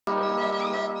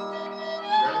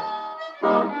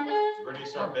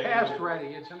I'm past ready.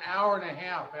 It's an hour and a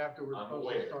half after we're supposed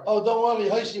to start. Oh, don't worry,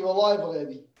 Hoshi, we're live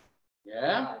already.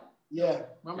 Yeah? Yeah.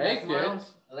 Remember Hey,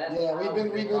 smiles? Yeah,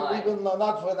 we've been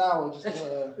not for an hour. Just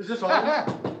Is this on?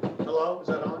 Hello, is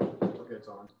that on? Okay, it's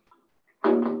on.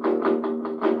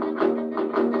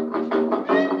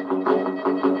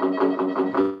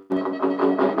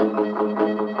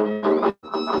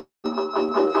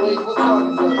 Wait, what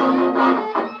song is that?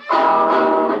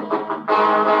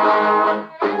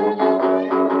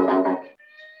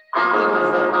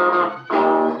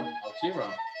 Zero.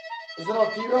 Is it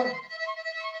Altira?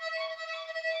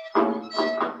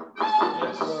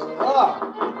 Yes.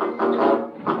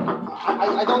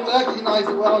 I don't recognize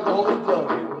it well, the whole intro.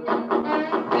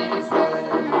 He said,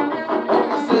 "Oh,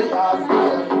 say, I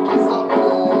say, kiss up,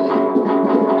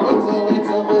 it's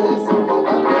a listen,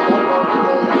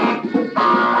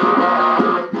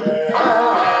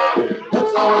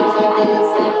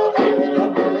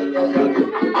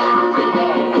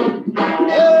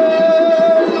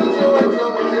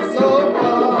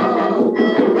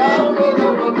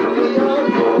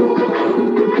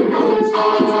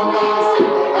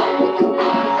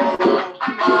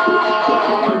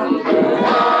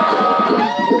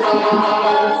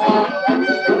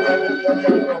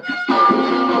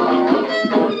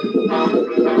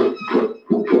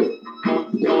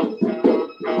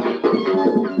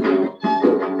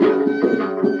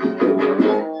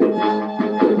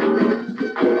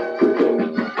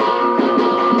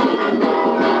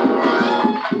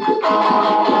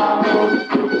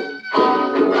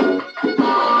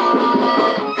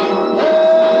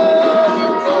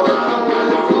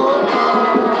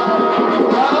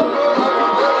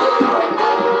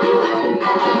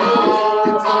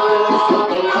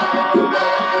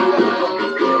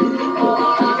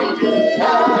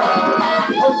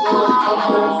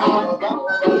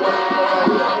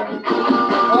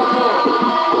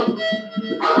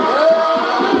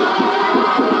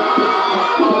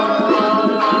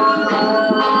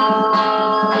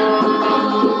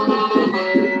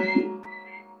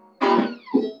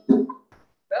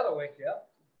 That'll wake you up.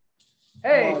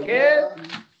 Hey, kid.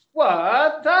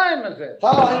 What time is it?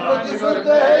 Time for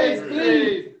Gezintahait,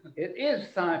 please. It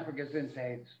is time for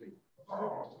Gezintahait sleep.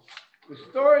 The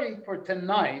story for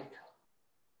tonight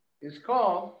is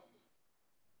called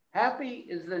Happy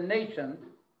is the Nation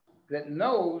That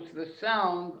Knows the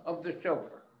Sound of the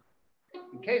Shofar.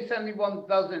 In case anyone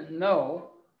doesn't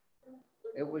know,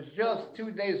 it was just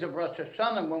 2 days of Rosh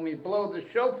Hashanah when we blow the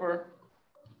shofar.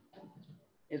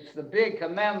 It's the big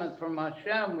commandment from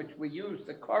Hashem, which we use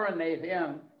to coronate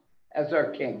him as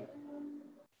our king.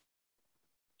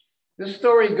 This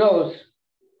story goes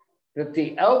that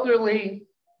the elderly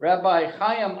Rabbi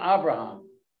Chaim Abraham,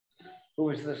 who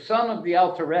was the son of the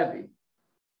Alter Rebbe,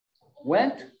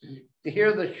 went to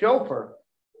hear the shofar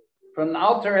from the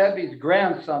Alter Rebbe's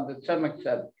grandson, the Tzemach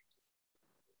Tzedek.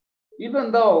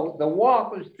 Even though the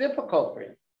walk was difficult for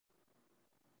him,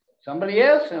 somebody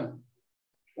asked him,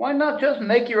 why not just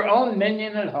make your own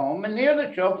minyan at home and hear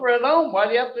the shofar at home? Why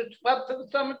do you have to schlep to the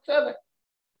Tzemach Tzedek?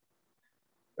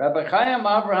 Rabbi Chaim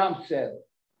Abraham said,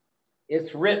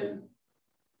 it's written,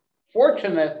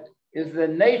 fortunate is the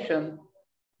nation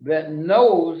that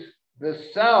knows the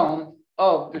sound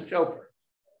of the shofar.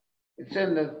 It's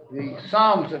in the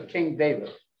Psalms of King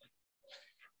David.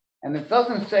 And it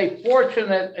doesn't say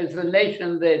fortunate is the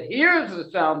nation that hears the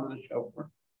sound of the shofar.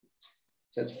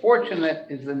 It says fortunate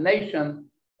is the nation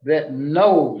that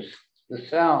knows the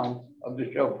sound of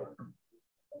the shofar.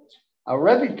 Our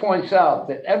Rebbe points out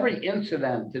that every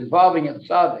incident involving a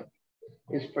tzaddik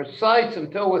is precise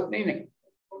and filled with meaning.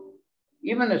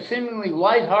 Even a seemingly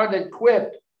lighthearted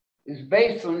quip is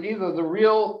based on either the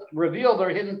real revealed or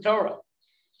hidden Torah.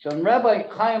 So when Rabbi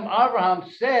Chaim Abraham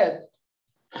said,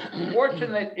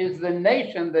 fortunate is the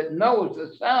nation that knows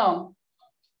the sound,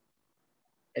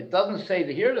 it doesn't say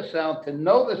to hear the sound, to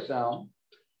know the sound.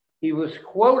 He was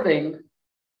quoting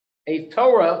a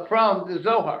Torah from the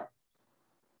Zohar,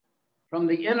 from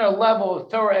the inner level of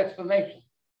Torah explanation.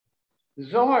 The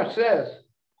Zohar says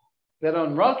that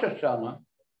on Rosh Hashanah,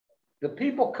 the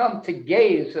people come to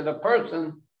gaze at a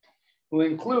person who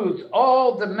includes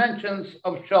all dimensions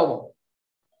of Shalom.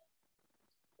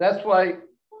 That's why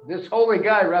this holy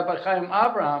guy, Rabbi Chaim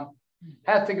Abraham,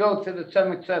 had to go to the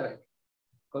Tzemach Tzedek,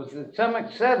 because the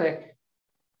Tzemach Tzedek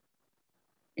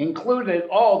included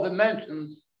all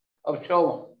dimensions of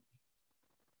Shalom.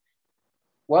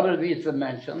 What are these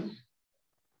dimensions?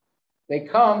 They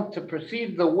come to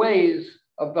perceive the ways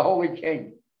of the Holy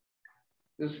King.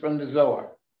 This is from the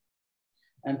Zohar.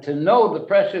 And to know the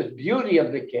precious beauty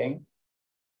of the King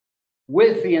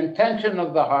with the intention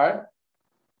of the heart,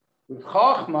 with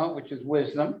chokhmah, which is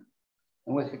wisdom,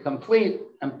 and with a complete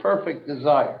and perfect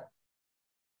desire.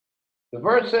 The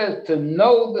verse says to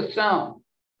know the sound.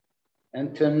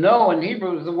 And to know in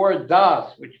Hebrew is the word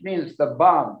das, which means the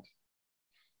bond.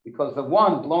 Because the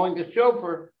one blowing the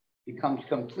shofar becomes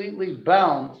completely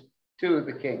bound to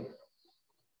the king.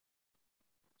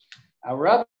 Our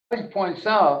rabbi points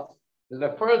out that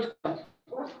at first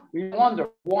we wonder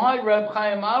why Reb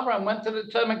Chaim Avraham went to the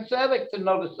Tzemach Tzedek to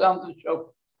know the sound of the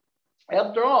shofar.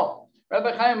 After all,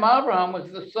 Reb Chaim Avraham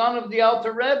was the son of the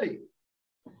Alter Rebbe.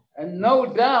 And no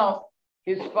doubt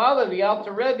his father, the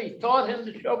Alter Rebbe, taught him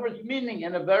the shofar's meaning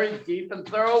in a very deep and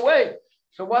thorough way.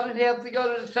 So why did he have to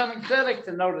go to the Tzemach Tzedek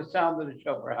to know the sound of the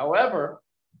shofar? However,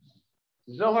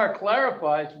 Zohar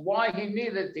clarifies why he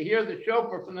needed to hear the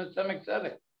shofar from the Tzemach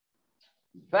Tzedek.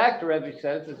 In fact, the Rebbe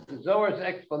says that the Zohar's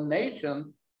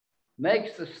explanation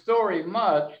makes the story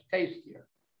much tastier.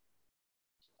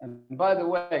 And by the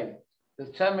way, the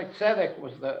Tzemach Tzedek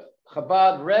was the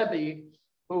Chabad Rebbe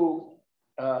who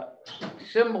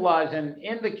symbolized and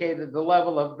indicated the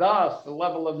level of das, the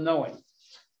level of knowing.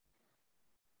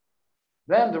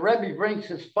 Then the Rebbe brings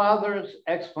his father's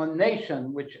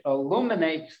explanation, which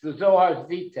illuminates the Zohar's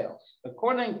details.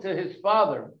 According to his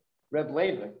father, Reb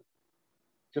Vayeilech,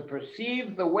 to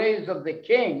perceive the ways of the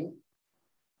king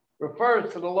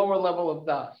refers to the lower level of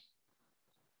das.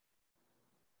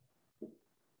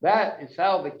 That is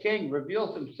how the king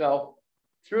reveals himself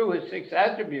through his 6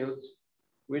 attributes,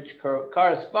 which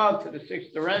correspond to the 6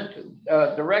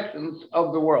 directions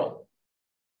of the world.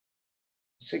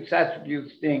 6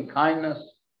 attributes being kindness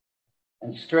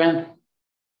and strength,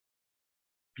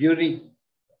 beauty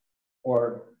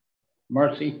or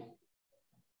mercy,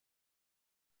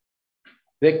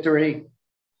 victory,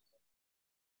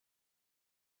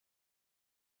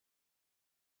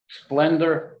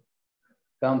 splendor,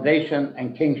 foundation,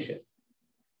 and kingship.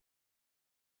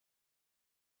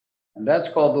 And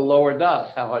that's called the lower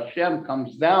das, how Hashem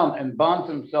comes down and bonds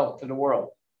himself to the world.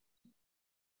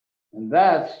 And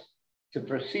that's to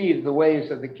perceive the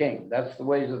ways of the king. That's the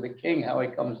ways of the king, how he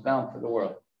comes down to the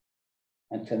world.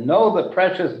 And to know the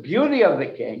precious beauty of the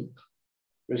king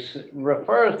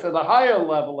refers to the higher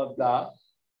level of das,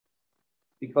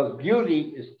 because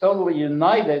beauty is totally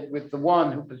united with the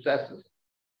one who possesses it.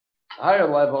 The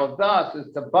higher level of das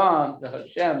is to bond to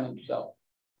Hashem himself.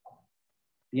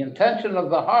 The intention of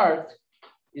the heart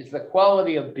is the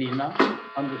quality of bina,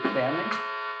 understanding.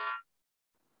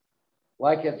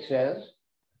 Like it says,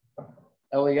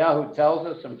 Eliyahu tells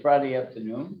us on Friday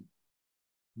afternoon,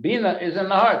 bina is in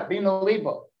the heart, bina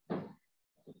libo.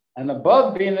 And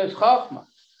above bina is chachma.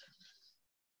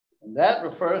 And that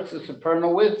refers to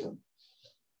supernal wisdom.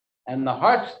 And the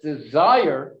heart's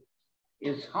desire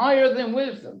is higher than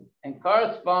wisdom and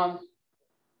corresponds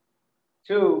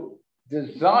to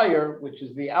desire, which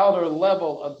is the outer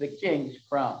level of the king's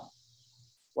crown.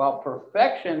 While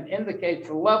perfection indicates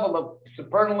the level of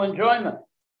supernal enjoyment,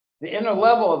 the inner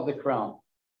level of the crown,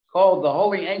 called the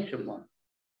Holy Ancient One,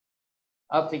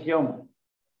 Atik Yoma.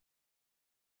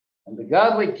 And the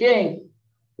godly king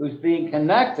who's being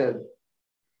connected,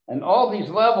 and all these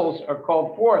levels are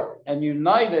called forth and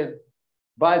united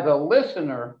by the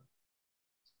listener,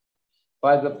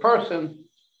 by the person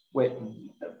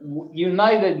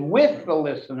united with the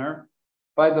listener,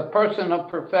 by the person of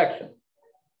perfection,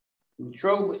 who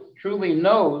truly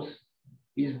knows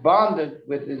he's bonded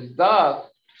with his das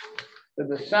to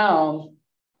the sound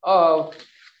of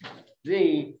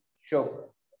the shofar.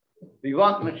 We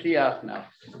want Mashiach now.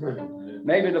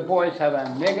 Maybe the boys have a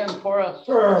niggin for us?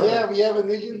 Sure. Yeah, we have a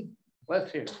niggin.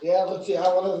 Let's hear. Yeah, let's see. I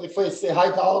want to first say hi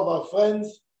to all of our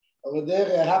friends over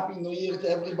there. Happy New Year to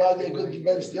everybody. A good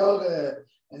Gebenst Jahr.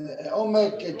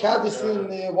 Omek,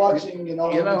 Kadison watching. You know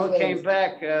who came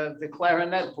back? The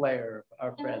clarinet player,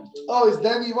 our friend. Oh, is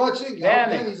Danny watching?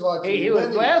 Danny. Danny's watching. He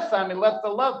was last time. He left the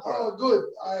love for us. Good.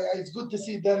 It's good to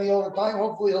see Danny all the time.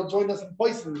 Hopefully he'll join us in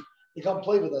person. He come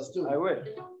play with us too. I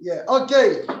would. Yeah.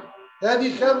 Okay.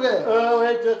 Danny Chevre. Oh,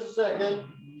 wait just a second.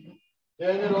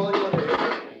 Danny, only one here.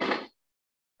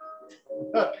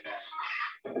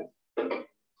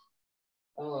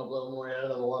 I want to blow more out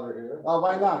of the water here. Oh,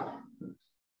 why not?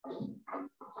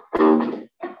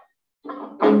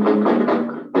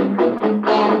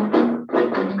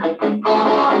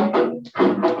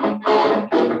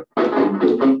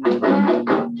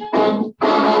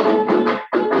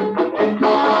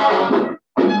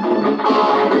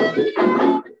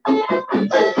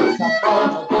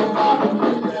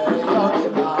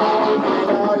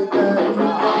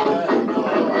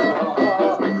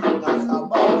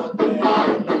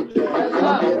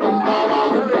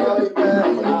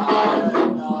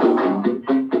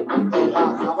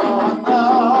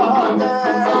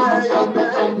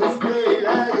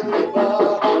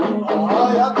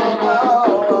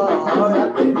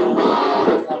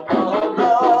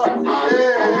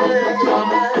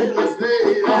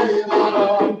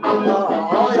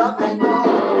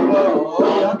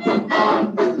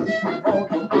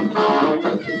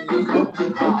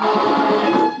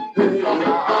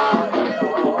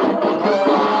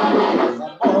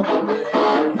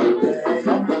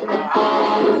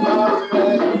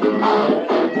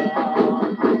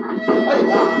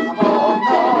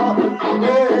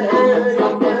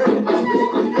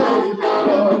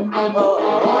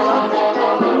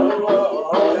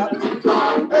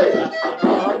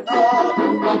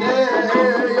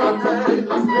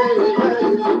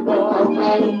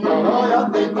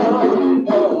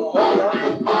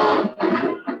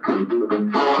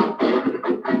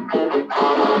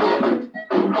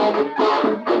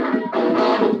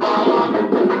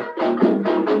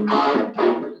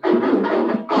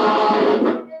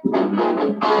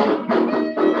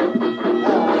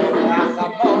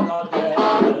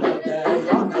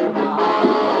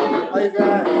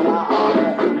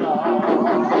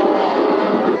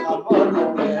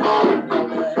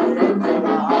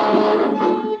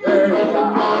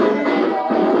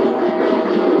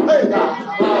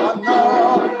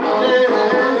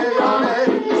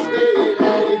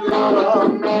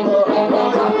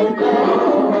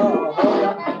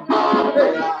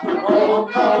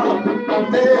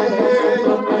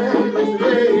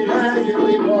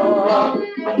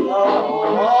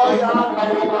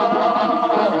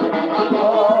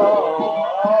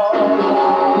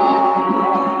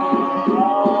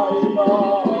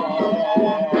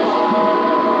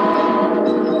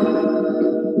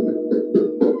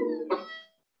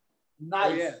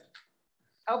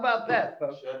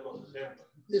 folks.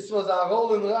 This was a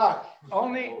rolling rock.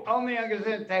 Only on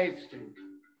Gezintahait Street.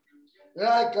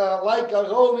 Like a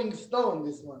rolling stone,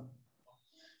 this one.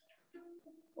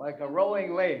 Like a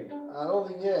rolling wave. A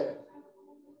rolling, yeah.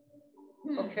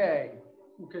 Okay.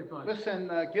 Okay, fine. Listen,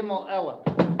 Gimel Ella.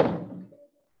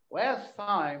 Last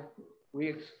time we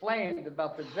explained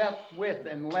about the depth, width,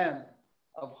 and length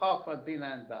of Chachma,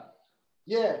 Bina, and Das.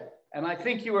 Yeah. And I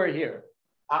think you were here.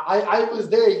 I was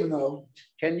there, you know.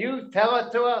 Can you tell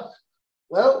it to us?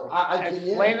 Well, I can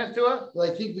explain it to us. But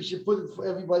I think we should put it for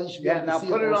everybody. Should be able now to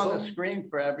see put it also. on the screen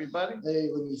for everybody. Hey,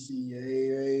 let me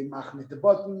see. Mach mit the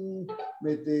button,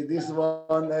 with this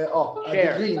one.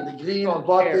 The green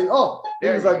button. Share. Oh,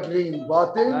 there's a green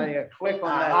button. Now you click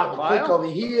on that. Click over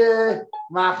here.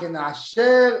 Mach in a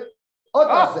share.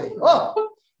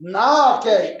 Now,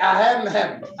 okay.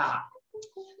 Ahem.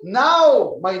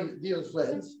 Now, my dear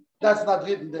friends, that's not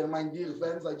written there, my dear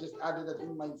friends. I just added that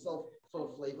in myself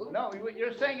for flavor. No,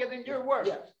 you're saying it in your words.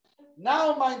 Yes.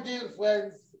 Now, my dear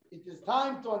friends, it is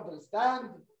time to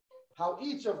understand how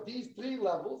each of these three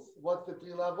levels, what's the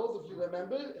three levels, if you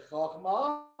remember?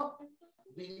 Chachma,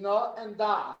 Bina, and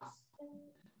Das.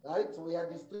 Right? So we had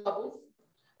these three levels.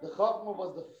 The Chachma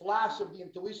was the flash of the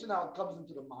intuition, how it comes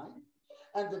into the mind.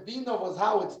 And the Bina was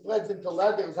how it spreads into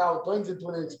letters, how it turns into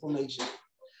an explanation.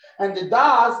 And the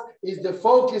Das is the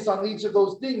focus on each of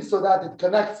those things so that it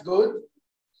connects good.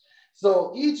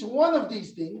 So each one of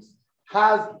these things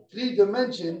has three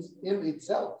dimensions in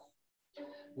itself.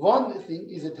 One thing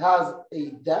is it has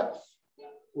a depth,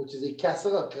 which is a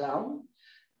keser, a crown,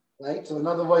 right? So in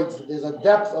other words, there's a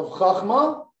depth of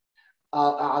chachma,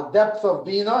 a depth of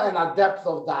bina, and a depth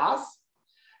of das.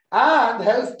 And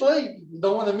here's trade. You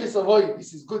don't want to miss a void.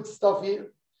 This is good stuff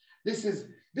here. This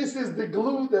is the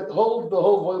glue that holds the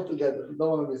whole world together. You don't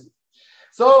want to miss it.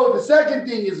 So the second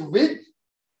thing is width.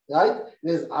 Right?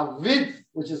 There's a width,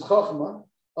 which is chachma,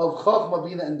 of chachma,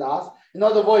 bina, and das. In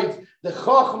other words, the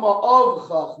chachma of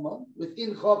chachma,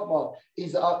 within chachma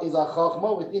is a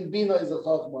chachma, within bina is a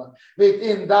chachma,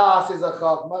 within das is a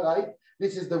chachma, right?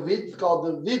 This is the width, called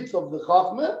the width of the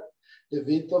chachma, the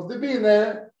width of the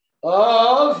bina,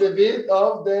 of the width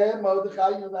of the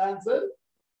Mordechai, you answer?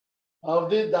 Of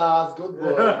the das, good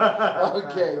boy.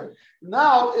 Okay.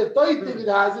 Now, a third thing it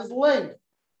has is length.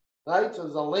 Right? So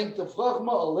there's a length of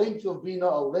Chachma, a length of Bina,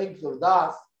 a length of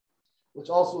Das, which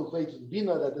also equates with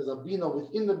Bina, that there's a Bina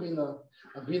within the Bina,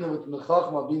 a Bina within the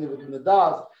Chachma, a Bina within the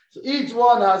Das. So each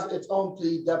one has its own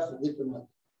three depths of width and length.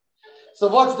 So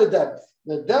what's the depth?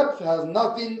 The depth has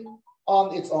nothing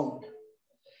on its own.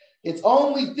 Its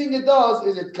only thing it does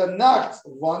is it connects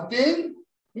one thing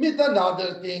with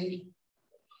another thing.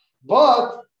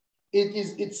 But it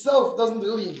is itself doesn't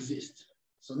really exist.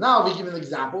 So now we give an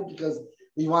example because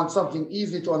we want something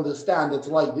easy to understand that's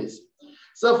like this.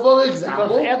 So, for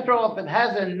example, because after all, if it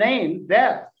has a name,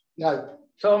 depth, right?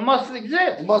 So it must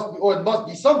exist. It must be, or it must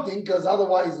be something, because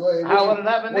otherwise, how would it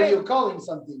have a name? What are you calling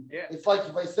something? Yeah. It's like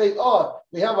if I say, "Oh,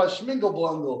 we have a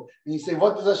schmingelblundel," and you say,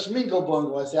 "What is a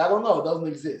schmingelblundel?" I say, "I don't know. It doesn't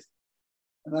exist."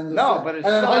 And then but it's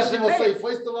and then still she will say,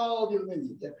 "First of all, you're an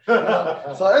idiot."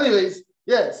 Yeah. So, anyways,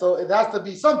 yeah. So it has to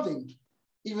be something,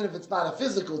 even if it's not a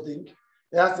physical thing.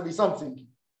 It has to be something.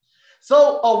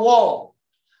 So a wall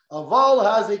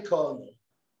has a corner,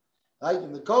 right?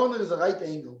 And the corner is a right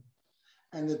angle.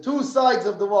 And the two sides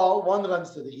of the wall, one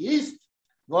runs to the east,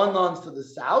 one runs to the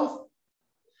south.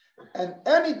 And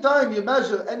anytime you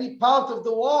measure any part of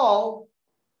the wall,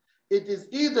 it is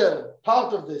either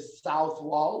part of the south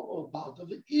wall or part of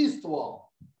the east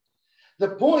wall.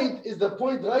 The point is the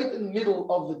point right in the middle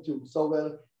of the two. So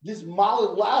where this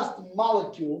last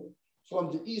molecule from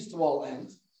the east wall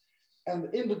ends,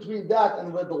 and in between that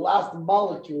and where the last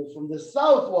molecule from the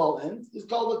south wall ends is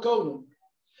called a corner.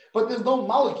 But there's no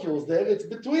molecules there. It's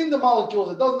between the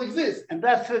molecules. It doesn't exist. And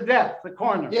that's the depth, the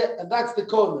corner. Yeah, and that's the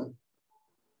corner.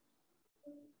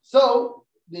 So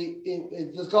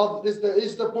it's called this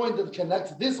is the point that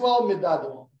connects this wall with that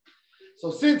wall. So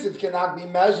since it cannot be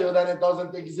measured and it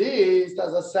doesn't exist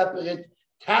as a separate,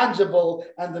 tangible,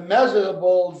 and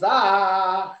measurable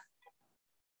zach,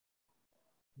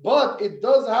 but it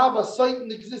does have a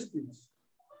certain existence.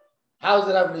 How does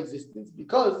it have an existence?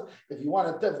 Because if you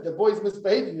want to, if the boy's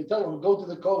misbehaving, you tell him go to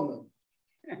the corner,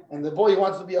 and the boy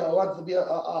wants to be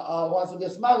a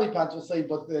smiley pants will say,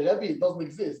 but the Rebbe, it doesn't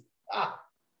exist.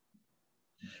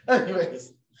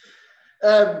 Anyways,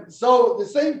 so the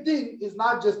same thing is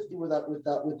not just with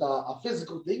a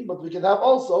physical thing, but we can have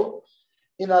also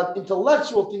in an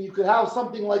intellectual thing. You could have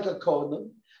something like a corner,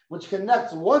 which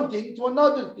connects one thing to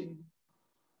another thing.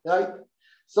 Right,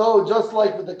 so just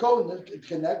like with the corner, it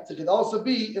connects. It can also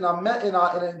be in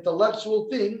an intellectual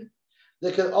thing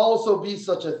there can also be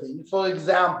such a thing. For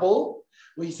example,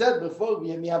 we said before we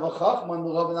have a chachma and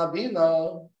Rav and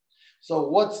Abina.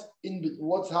 So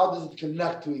how does it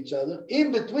connect to each other?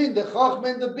 In between the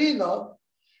chachma and the bina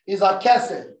is a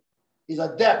keser, is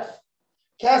a depth.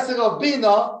 Keser of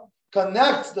bina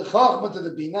connects the chachma to the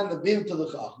bina and the bina to the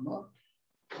chachma.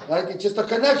 Right? It's just a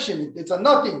connection. It's a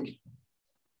nothing.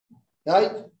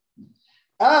 Right?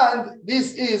 And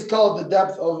this is called the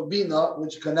depth of bina,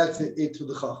 which connects it to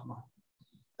the chachma.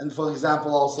 And for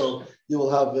example, also you will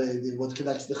have what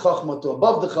connects the chachma to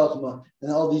above the chachma,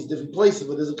 and all these different places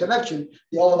where there's a connection.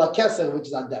 The ovala keser, which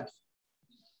is on depth.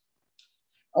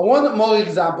 And one more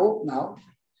example now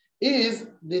is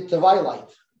the Vayeilech.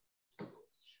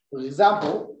 For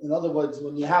example, in other words,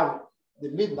 when you have the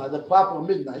midnight, the proper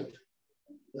midnight,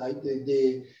 right?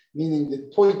 Meaning the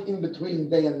point in between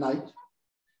day and night,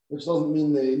 which doesn't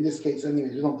mean in this case anyway.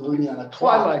 We don't really mean on a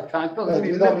clock. Twilight time doesn't Right?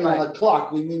 mean We don't midnight. mean on a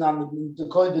clock. We mean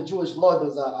according to Jewish law,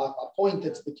 there's a point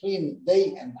that's between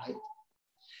day and night.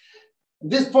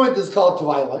 This point is called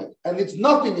Vayeilech, and it's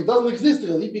nothing. It doesn't exist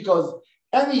really because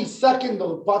any second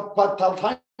or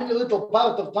tiny little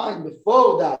part of time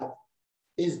before that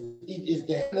is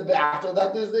day, and after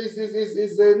that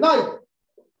is night.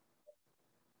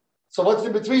 So what's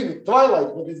in between?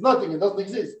 Twilight, but it's nothing. It doesn't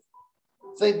exist.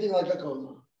 Same thing like a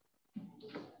code.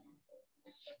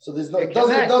 So there's no. It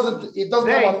doesn't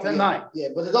day have to night. Yeah,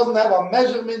 but it doesn't have a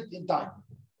measurement in time.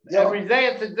 Every day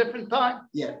it's a different time.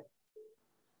 Yeah.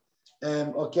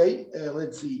 Okay.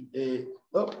 Let's see.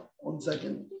 One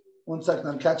second.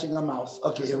 I'm catching a mouse.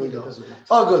 Okay, here we go.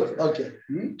 Oh, good. Okay.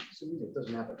 It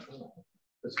doesn't have a time.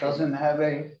 It doesn't have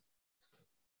a.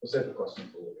 What's that the question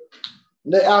for you?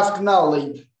 They ask now,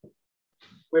 Lee.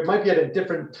 It might be at a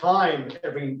different time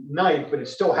every night, but it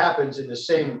still happens in the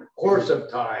same course of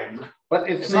time. But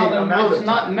it's Same amount of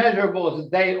not time. measurable as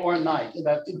day or night.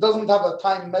 It doesn't have a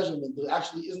time measurement. There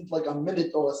actually isn't like a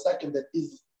minute or a second that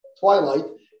is twilight.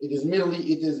 It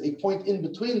is a point in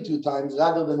between two times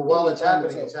rather than While it's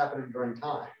happening, itself. it's happening during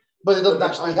time. But it doesn't But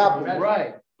the actually time happen.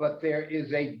 Right, but there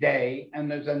is a day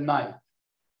and there's a night.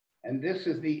 And this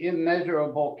is the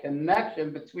immeasurable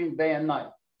connection between day and night.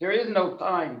 There is no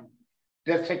time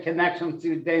that's a connection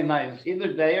to day and night. It's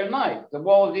either day or night. The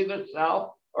wall is either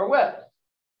south or west.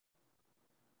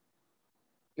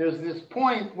 There's this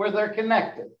point where they're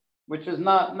connected, which is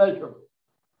not measurable.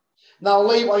 Now,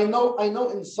 Leib, I know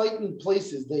in certain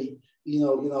places they,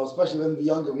 especially when we're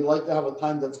younger, we like to have a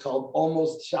time that's called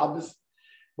almost Shabbos.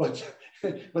 But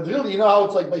really, you know how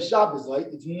it's like by Shabbos, right?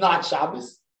 It's not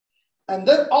Shabbos. And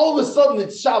then all of a sudden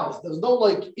it's Shabbos. There's no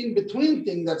like in between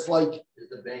thing that's like It's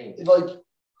the vein.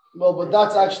 But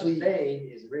that's actually The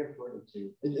vein is very important to.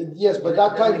 Yes, but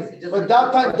that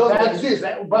time doesn't exist.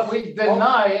 But we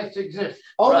deny its existence.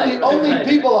 Only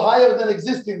people higher than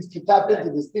existence can tap into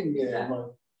this thing.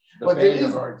 But there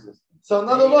is. So in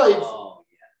other words, Oh,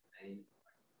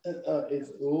 yeah.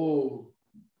 it's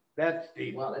That's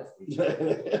deep. Wow, that's deep.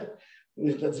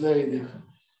 that's very deep.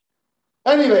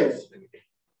 Anyways,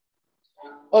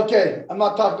 okay, I'm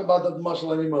not talking about that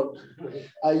muscle anymore.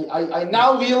 I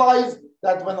now realize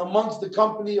that when amongst the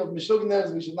company of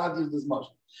Meshugners, we should not use this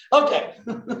muscle. Okay.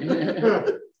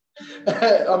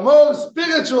 A more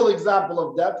spiritual example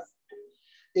of depth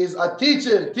is a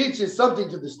teacher teaches something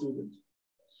to the student.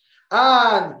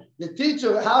 And the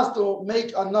teacher has to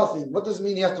make a nothing. What does it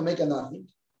mean he has to make a nothing?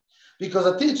 Because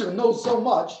a teacher knows so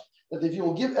much that if you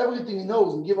will give everything he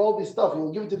knows and give all this stuff, you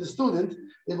will give it to the student,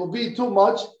 it will be too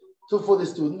much for the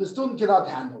student. The student cannot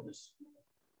handle this.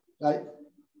 Right?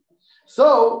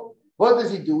 So, what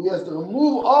does he do? He has to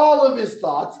remove all of his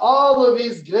thoughts, all of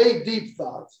his great deep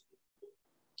thoughts.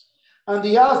 And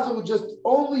he has to just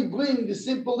only bring the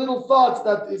simple little thoughts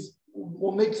that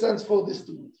will make sense for the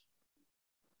student.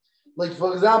 Like,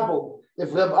 for example,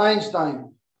 if Reb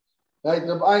Einstein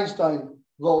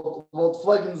will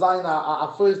flagen sein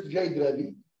a first grade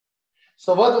Rebbe,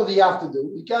 so what would he have to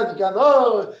do? He can't,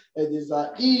 it is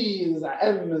a E, it is a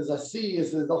M, it is a C,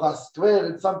 it is doch a square,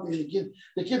 it's something,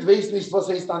 the kid weiß nicht, was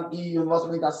heißt an E und was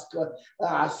meint a circle,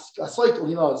 a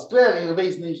square, he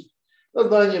weiß nicht,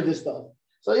 doesn't know any of this stuff.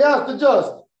 So you have to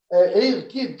just, hey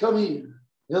kid, come here,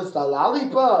 willst du a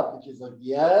lollipop? The kid's like,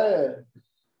 yeah.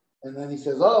 And then he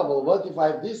says, oh, well, what if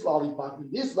I have this lollipop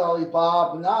and this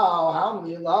lollipop? Now, how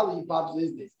many lollipops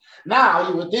is this? Now,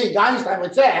 you would think Einstein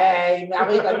would say, hey, now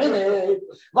wait a minute.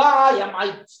 Why am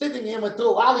I sitting here with two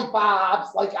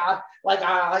lollipops like a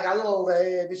little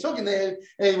Meshuggah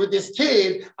with this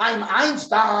kid? I'm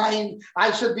Einstein.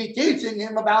 I should be teaching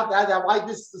him about that, why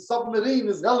this submarine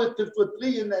is relative to a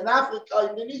tree in Africa,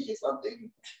 Indonesia, something.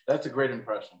 That's a great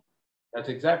impression. That's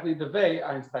exactly the way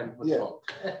Einstein was told.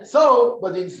 So,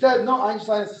 but instead, no,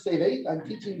 Einstein has to say, wait, I'm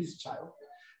teaching this child.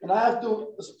 And I have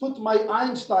to put my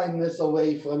Einsteinness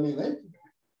away for a minute.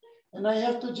 And I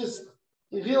have to just,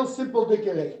 real simple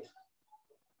decorate.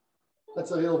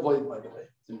 That's a real void, by the way.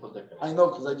 Simple decorate. I know,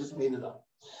 because I just made it up.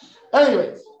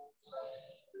 Anyways,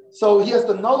 so he has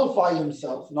to nullify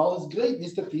himself and all his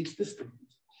greatness to teach the student.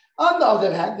 On the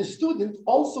other hand, the student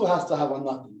also has to have a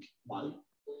nothing. Why?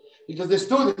 Because the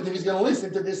student, if he's going to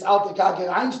listen to this Alte Kaker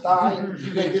Einstein,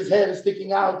 with his hair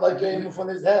sticking out like from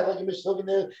his head, like a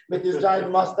Mishuggah with his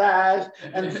giant mustache,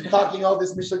 and talking all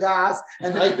this Mishugas,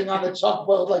 and writing on the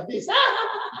chalkboard like this.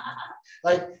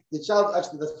 Like the child,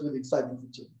 actually, that's really exciting for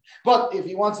children. But if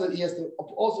he wants to, he has to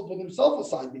also put himself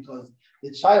aside, because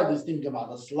the child is thinking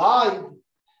about a slide,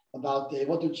 about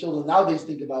what do children nowadays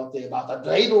think about a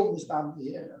dreidel, a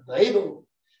dreidel,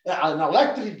 an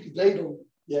electric dreidel,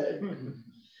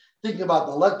 thinking about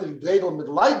an electric dreidel with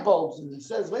light bulbs, and he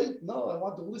says, wait, no, I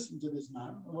want to listen to this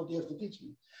man, and what do you have to teach me?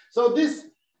 So this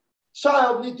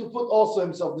child needs to put also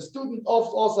himself, the student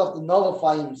also has to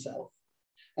nullify himself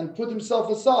and put himself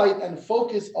aside and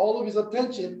focus all of his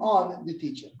attention on the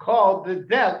teacher. Called the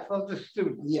depth of the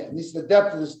student. Yeah, this is the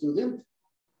depth of the student.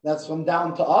 That's from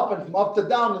down to up, and from up to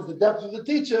down is the depth of the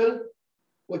teacher,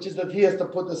 which is that he has to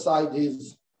put aside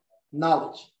his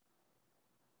knowledge.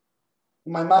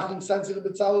 Am I making sense of it,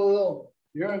 Bezalel?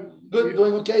 You're Good,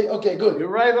 doing okay? Okay, good. You're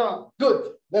right on.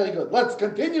 Good, very good. Let's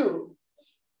continue.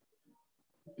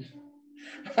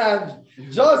 And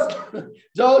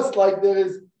just like there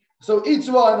is, so each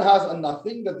one has a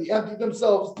nothing that they empty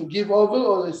themselves to give over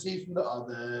or receive from the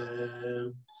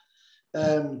other.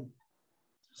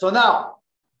 So now,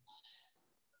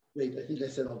 wait, I think I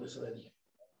said all this already.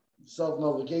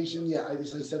 Self-nullification, yeah, I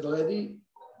said already.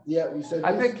 Yeah, we said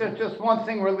I this. think there's just one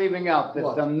thing we're leaving out, that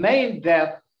What? the main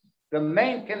depth, the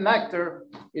main connector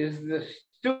is the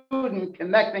student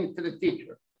connecting to the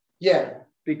teacher. Yeah.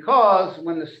 Because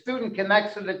when the student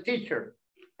connects to the teacher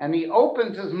and he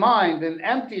opens his mind and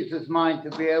empties his mind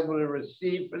to be able to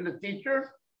receive from the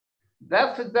teacher,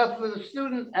 that's the depth of the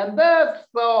student, and that's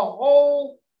the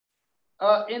whole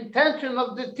intention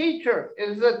of the teacher,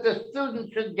 is that the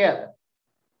student should get it.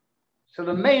 So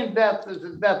the main depth is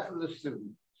the depth of the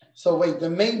student. So wait, the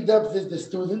main depth is the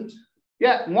student?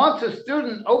 Yeah, once a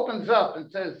student opens up and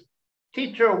says,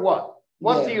 teacher, what?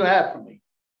 What do you have for me?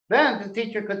 Then the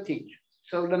teacher could teach.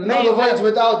 So the main other words,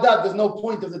 without that, there's no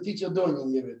point of the teacher doing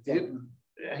any of it.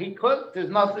 He could, there's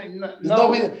nothing.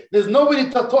 There's nobody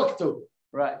to talk to.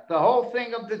 Right. The whole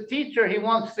thing of the teacher he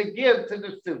wants to give to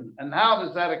the student. And how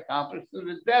does that accomplish? Through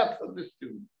the depth of the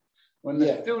student. When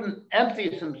the student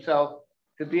empties himself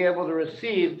to be able to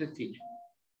receive the teaching.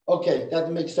 Okay,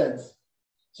 that makes sense.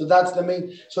 So that's the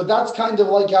main, so that's kind of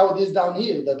like how it is down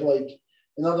here, that like,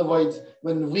 in other words,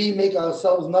 when we make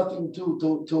ourselves nothing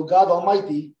to God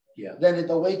Almighty, then it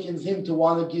awakens him to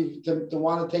want to give, to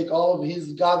want to take all of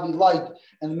his godly light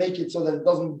and make it so that it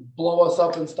doesn't blow us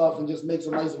up and stuff and just makes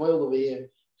a nice world over here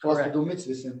for us to do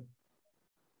mitzvahs in.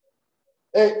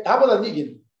 Hey, how about a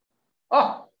nigin?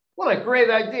 Oh, what a great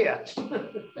idea. Thank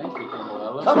you,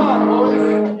 Gamalala. Come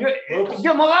on, boys.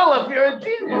 Gamalala, you're a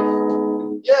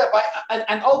genius. Yeah,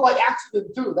 and all by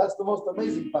accident too. That's the most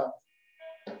amazing part.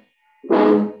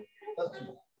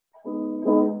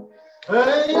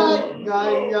 Hey,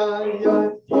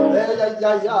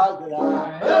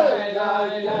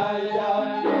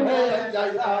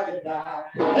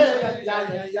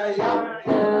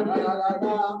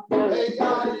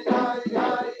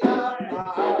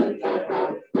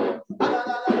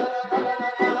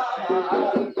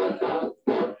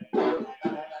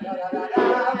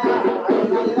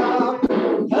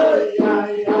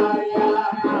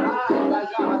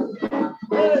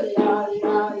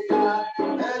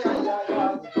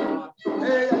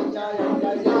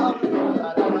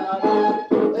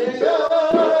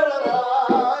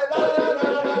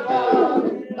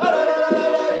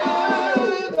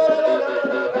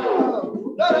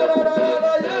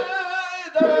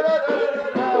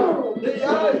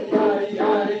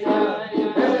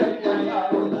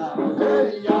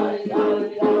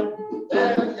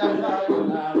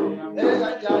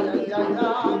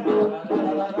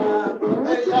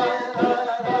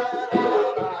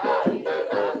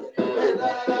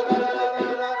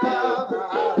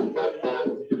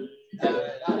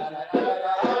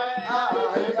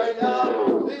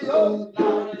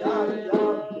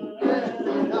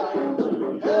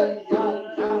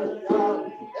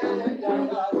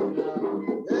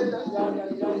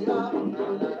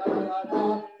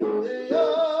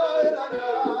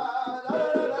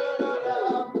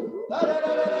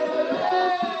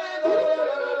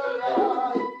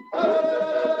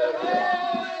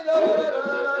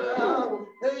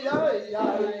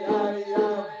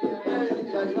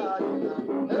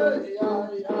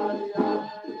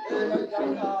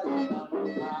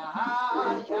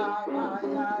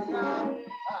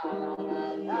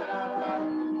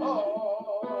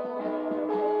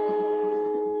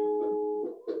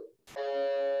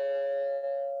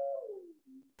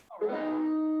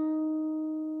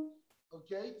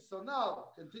 Okay, so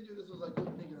now continue. This was a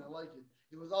good niggin. I like it.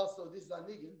 It was also this is a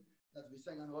niggin that we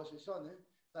sang on Rosh Hashanah.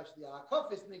 It's actually a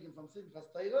Hakafis niggin from Simchas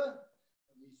Torah.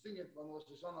 We sing it on Rosh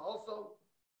Hashanah also.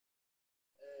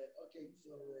 Okay,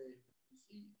 so you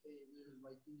see, where is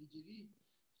my thingy jiggy?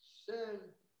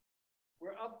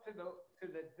 We're up to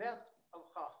the depth of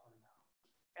Chachma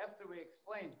now. After we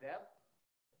explained depth,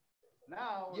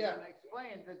 now we're going to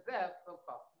explain the depth of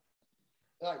Chachma.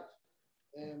 Right.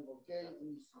 Okay, let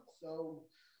me see. So,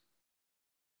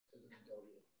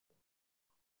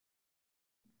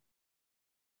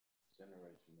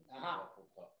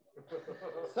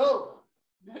 so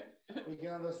we can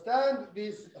understand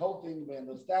this whole thing by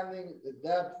understanding the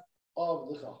depth of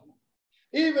the Chachma.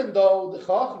 Even though the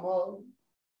Chachma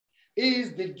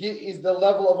is the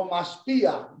level of a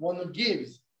mashpia, one who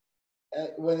gives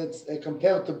when it's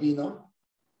compared to Bina,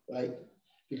 right?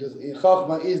 Because in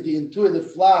Chachma is the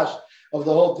intuitive flash of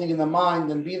the whole thing in the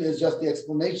mind, and Bina is just the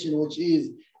explanation, which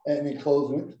is an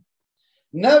enclosement.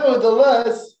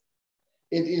 Nevertheless,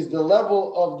 it is the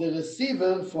level of the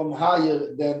receiver from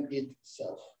higher than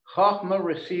itself. Chachma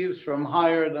receives from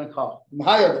higher than Chachma. From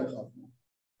higher than Chachma.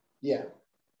 Yeah.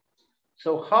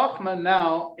 So Chachma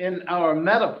now, in our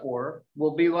metaphor,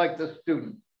 will be like the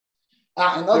student.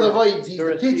 In other words, he's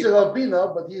the teacher of Bina,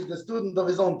 but he's the student of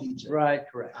his own teacher. Right,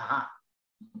 correct.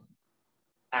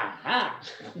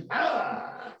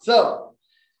 So,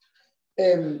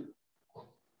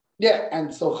 yeah,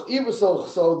 and so even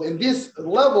so in this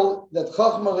level that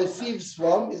Chachma receives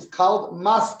from is called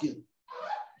maskil.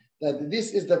 That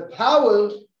this is the power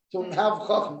to have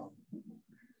Chachma.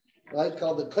 Right,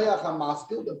 called the koyach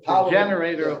hamaskil, the power, the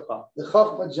generator of Chachma. The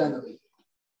Chachma generator.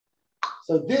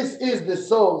 So this is the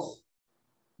source.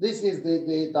 This is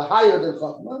the higher than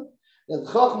Chachma. That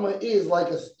Chachma is like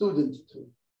a student too,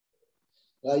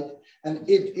 right? And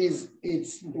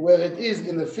it's where it is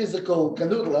in the physical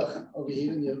kanudlach over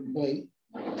here in your brain.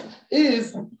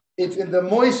 It's in the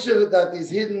moisture that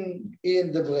is hidden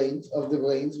in the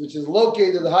brains, which is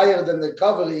located higher than the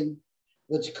covering,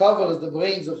 which covers the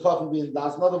brains of Chacham being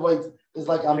Das. In other words, there's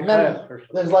like a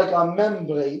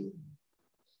membrane,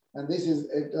 and this is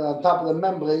on top of the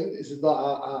membrane. This is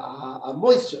a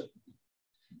moisture,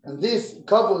 and this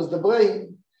covers the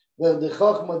brain where the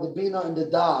Chachma, the Bina, and the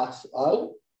Das are.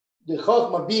 The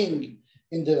Chachma being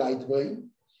in the right brain,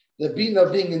 the Bina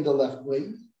being in the left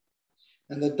brain,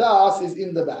 and the Das is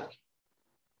in the back.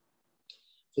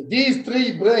 So these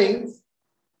three brains,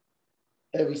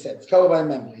 we said, it's covered by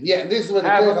membrane. Yeah, and this is where the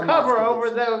have a cover over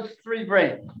those three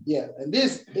brains. Yeah, and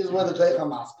this is where the Koyach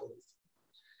HaMaskil is.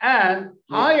 And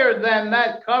higher than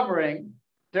that covering,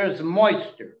 there's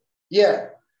moisture. Yeah.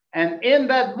 And in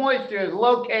that moisture is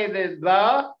located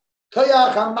the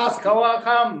Koyach HaMaskil. Koyach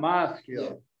HaMaskil.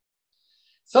 Yeah.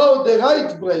 So the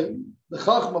right brain, the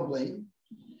Chachma brain,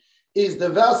 is the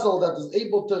vessel that is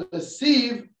able to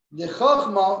receive the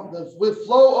Chachma, the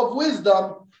flow of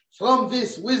wisdom from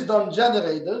this wisdom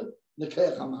generator, the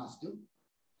Koyach HaMaskil.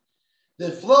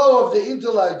 The flow of the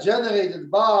intellect generated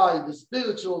by the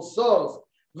spiritual source,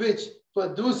 which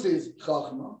produces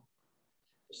Chachma.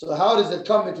 So how does it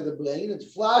come into the brain? It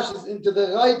flashes into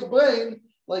the right brain,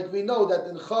 like we know that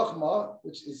in Chachma,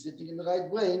 which is sitting in the right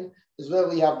brain, is where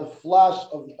we have the flash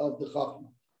of the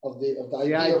Chachma, of the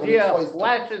idea. The idea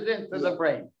flashes into the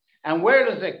brain. And where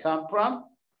does it come from?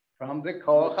 From the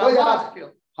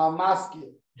Koyach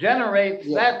HaMaskil. Generates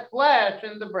that flash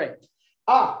in the brain.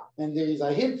 And there is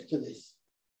a hint to this.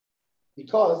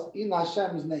 Because in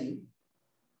Hashem's name,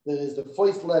 there is the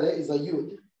first letter is a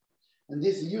Yud. And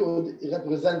this Yud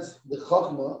represents the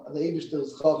Chachma, the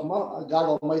Eibishter's Chachma, God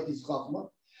Almighty's Chachma.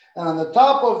 And on the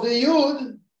top of the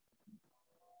Yud,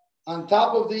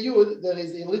 there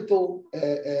is a little,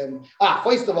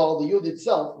 first of all, the Yud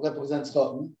itself represents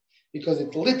Chachma because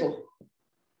it's little.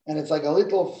 And it's like a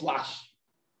little flash.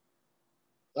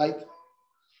 Right?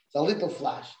 It's a little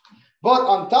flash. But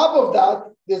on top of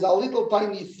that, there's a little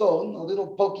tiny thorn, a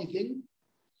little pokey thing.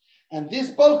 And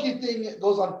this pokey thing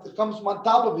comes from on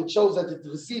top of it, shows that it's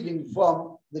receiving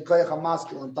from the Koyach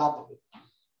HaMaskil on top of it.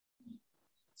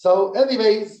 So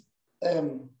anyways,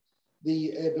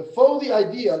 before the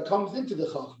idea comes into the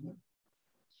Chachma,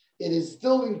 it is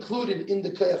still included in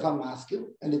the Koyach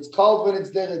HaMaskil, and it's called, when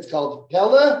it's there, it's called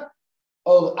Pele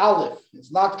or Aleph.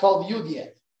 It's not called Yud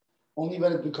yet. Only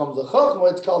when it becomes a Chachma,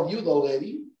 it's called Yud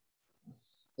already.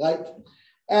 Right?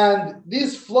 And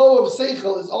this flow of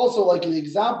Seichel is also like an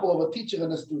example of a teacher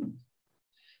and a student.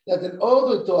 That in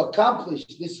order to accomplish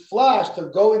this flash to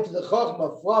go into the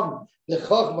Chachma from the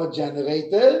Chachma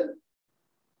generator,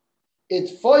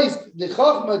 the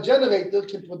Chachma generator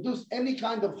can produce any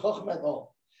kind of Chachma at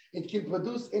all. It can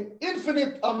produce an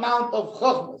infinite amount of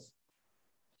chachmas.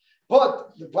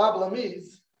 But the problem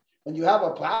is, when you have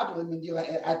a problem and you're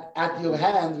at your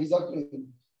hand,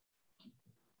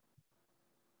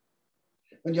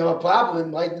 when you have a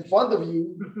problem right in front of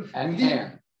you, At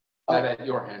hand, not at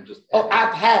your hand, just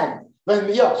at hand. When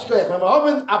we have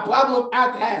a problem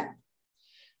at hand,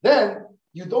 then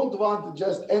you don't want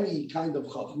just any kind of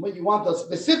chachma. You want a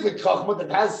specific chachma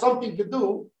that has something to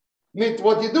do with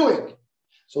what you're doing.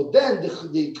 So then the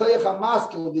koyach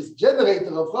hamaskil, this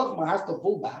generator of chachma, has to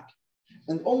pull back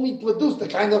and only produce the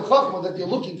kind of chachma that you're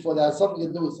looking for that has something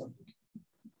to do with something.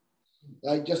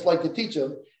 Right? Just like the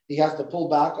teacher, he has to pull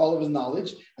back all of his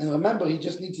knowledge. And remember, he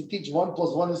just needs to teach 1 +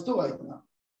 1 is 2 right now.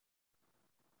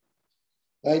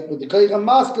 Right? But the koyach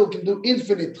hamaskil can do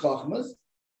infinite chachmas.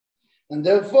 And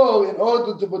therefore, in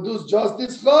order to produce just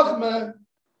this chachma,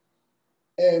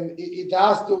 it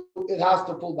has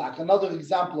to pull back. Another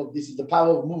example of this is the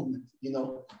power of movement. You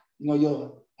know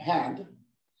your hand.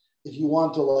 If you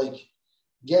want to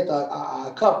get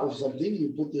a cup of something, you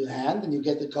put your hand and you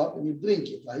get the cup and you drink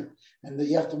it, right? And then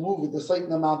you have to move it a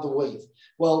certain amount of weight.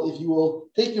 Well, if you will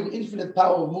take your infinite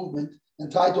power of movement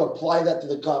and try to apply that to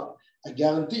the cup, I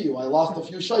guarantee you, I lost a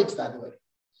few shakes that way.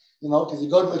 Because you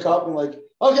go to the cup and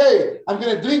okay, I'm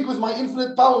going to drink with my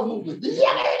infinite power of movement.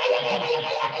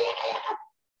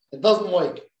 It doesn't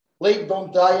work. Late,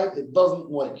 don't diet. It doesn't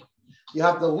work. You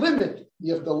have to limit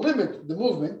the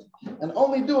movement and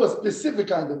only do a specific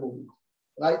kind of movement,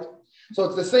 right? So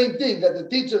it's the same thing that the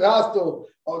teacher has to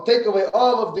take away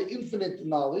all of the infinite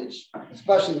knowledge,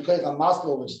 especially the koyach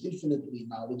hamaskil, which is infinitely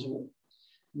knowledgeable.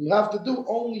 You have to do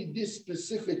only this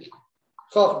specific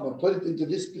chachma, put it into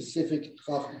this specific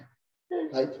chachma,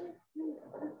 right?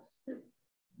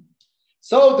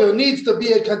 So there needs to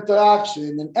be a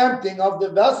contraction, an emptying of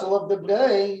the vessel of the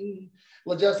brain.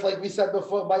 Well, just like we said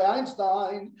before by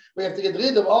Einstein, we have to get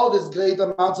rid of all these great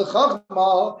amounts of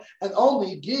chachma and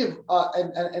only give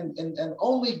and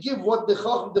only give what the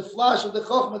chachma, the flash of the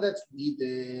chachma that's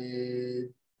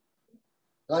needed.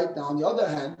 Right now, on the other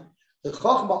hand, the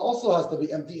chachma also has to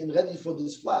be empty and ready for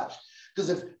this flash. Because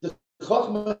if the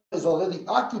chachma is already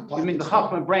occupied, You mean the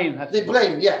chachma brain? The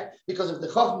brain, yeah. Because if the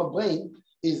chachma brain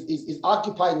is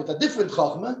occupied with a different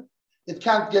chachma, it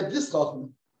can't get this chachma,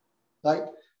 right?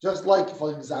 Just like,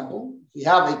 for example, if we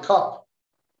have a cup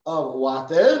of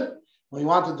water, when you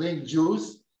want to drink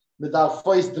juice, without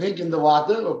first drinking the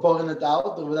water or pouring it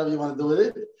out or whatever you want to do with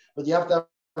it, but you have to have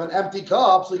an empty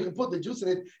cup so you can put the juice in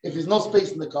it. If there's no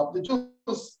space in the cup, the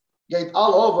juice gets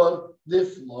all over the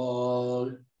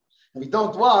floor. And we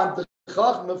don't want the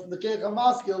chachma from the koyach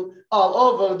hamaskil all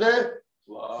over the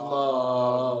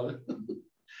floor.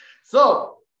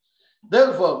 So,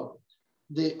 therefore,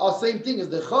 the same thing is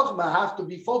the chachma has to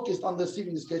be focused on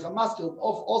receiving this koyach hamaskil,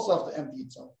 also have to empty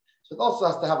itself. So it also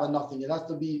has to have a nothing. It has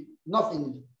to be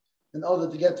nothing in order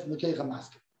to get from the koyach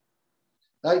hamaskil.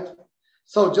 Right?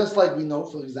 So just like we know,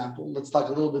 for example, let's talk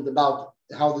a little bit about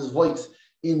how this works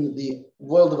in the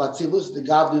world of Atzilus, the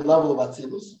godly level of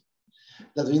Atzilus.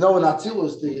 That we know in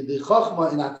Atzilus, the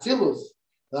chachma in Atzilus,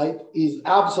 right, is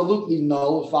absolutely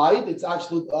nullified. It's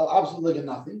absolutely like a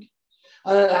nothing.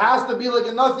 And it has to be like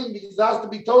a nothing because it has to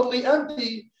be totally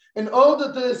empty in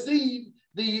order to receive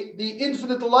the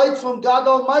infinite light from God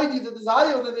Almighty that is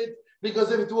higher than it.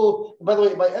 Because if it will, by the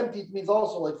way, by empty, it means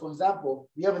also, like, for example,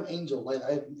 we have an angel. Like,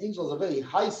 an angel is a very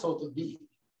high sort of being.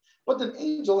 But an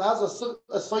angel has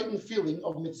a certain feeling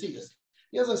of mitzias.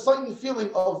 He has a certain feeling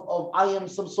of I am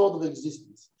some sort of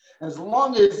existence. And as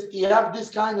long as you have this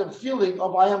kind of feeling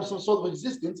of I am some sort of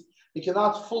existence, he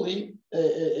cannot fully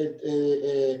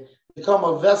become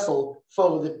a vessel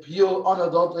for the pure,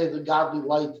 unadulterated, godly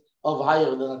light of higher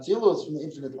than Atzilus from the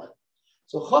infinite light.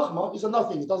 So Chachma is a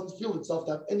nothing. It doesn't feel itself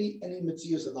to have any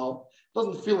mitzias at all. It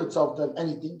doesn't feel itself to have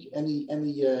anything, any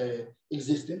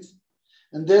existence.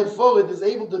 And therefore, it is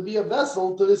able to be a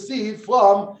vessel to receive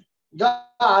from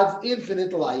God's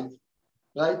infinite light,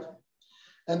 right?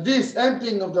 And this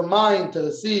emptying of the mind to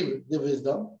receive the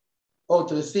wisdom, or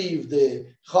to receive the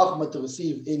Chachma, to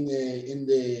receive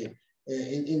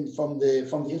from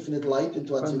the infinite light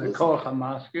into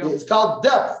Atzilus. It's called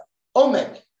depth,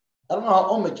 Omek. I don't know how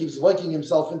Omek keeps working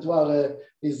himself into our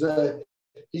he's the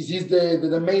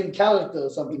main character or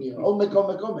something here. Omek.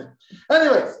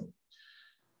 Anyways,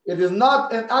 it is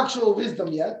not an actual wisdom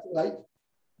yet, right?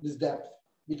 This depth,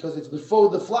 because it's before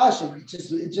the flashing.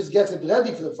 It just gets it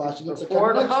ready for the flashing. It's a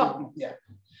connection. Yeah.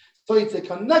 So it's a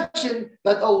connection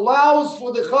that allows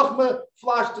for the Chachma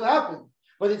flash to happen,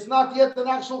 but it's not yet an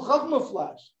actual Chachma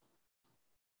flash.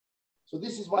 So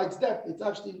this is why it's depth. It's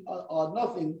actually a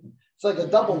nothing. It's like a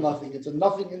double nothing. It's a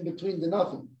nothing in between the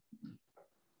nothing.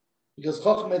 Because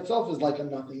Chokhmah itself is like a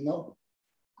nothing, no?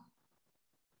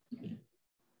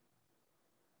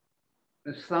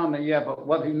 Yeah, but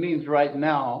what he means right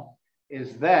now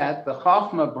is that the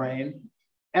Chokhmah brain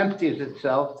empties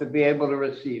itself to be able to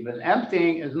receive. And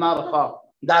emptying is not a Chokhmah.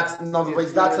 That's, in other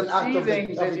words, that's an act of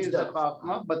receiving that its is a depth.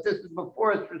 Chokhmah, but this is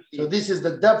before it's received. So this is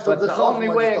the depth but of the the Chokhmah. only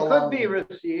way it could be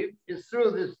received is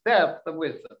through this depth of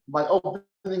wisdom. By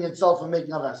opening itself and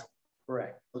making a vessel.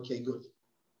 Correct. Okay, good.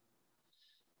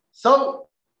 So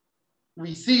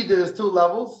we see there's two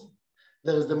levels.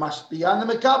 There's the mashpia and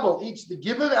the mekabel. Each the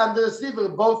giver and the receiver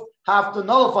both have to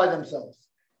nullify themselves.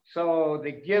 So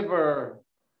the giver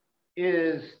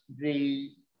is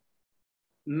the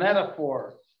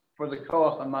metaphor for the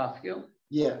koach HaMaskil.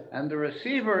 Yeah. And the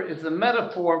receiver is the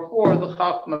metaphor for the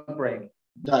Chokhmah brain.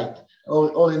 Right.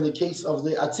 Or in the case of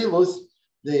the Atzilus,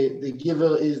 the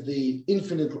giver is the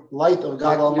infinite light of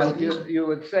God Almighty. You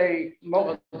would say,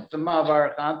 but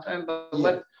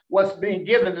what's being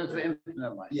given is the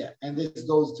infinite light. Yeah, and this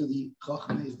goes to the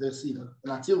Chokhmah is the receiver,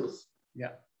 the Atzilus.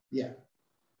 Yeah. Yeah.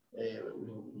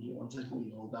 One second,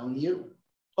 we hold down here.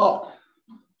 Oh.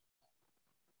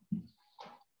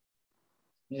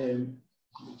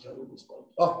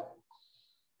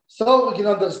 So we can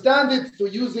understand it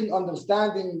through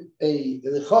understanding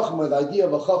the Chokhmah, the idea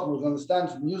of a Chokhmah, we can understand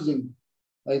from using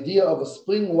the idea of a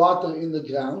spring water in the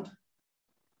ground.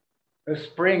 A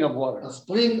spring of water. A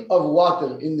spring of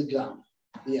water in the ground.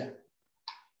 Yeah.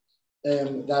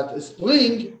 That a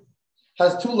spring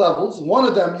has two levels. One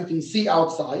of them you can see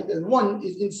outside, and one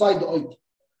is inside the oit.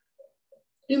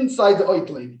 Inside the oit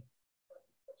lane.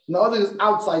 The other is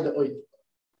outside the oit.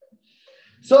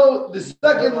 So the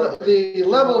second, the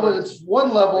level where it's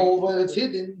one level where it's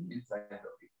hidden,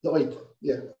 the oit,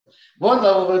 yeah. One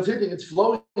level where it's hidden, it's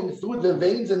flowing through the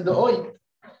veins in the oit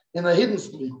in a hidden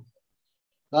spring,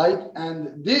 right?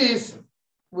 And this,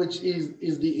 which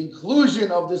is the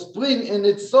inclusion of the spring in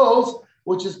its source,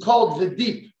 which is called the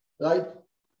deep, right?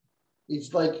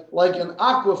 It's like an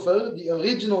aquifer, the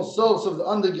original source of the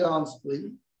underground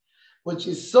spring, which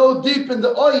is so deep in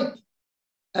the oit,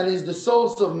 and is the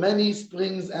source of many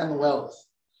springs and wells.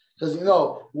 Because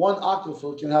one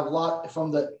aquifer can have from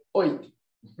the oit,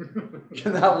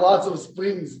 can have lots of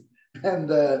springs and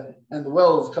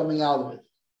wells coming out of it.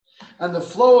 And the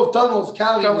flow of tunnels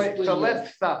carry the spring. So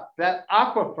let's stop. That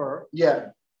aquifer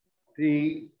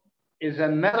is a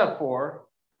metaphor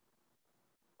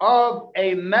of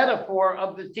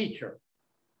the teacher,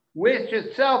 which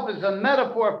itself is a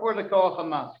metaphor for the koach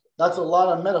HaMaskil. That's a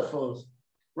lot of metaphors.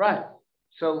 Right.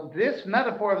 So this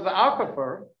metaphor of the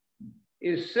aquifer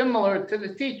is similar to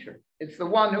the teacher. It's the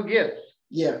one who gives.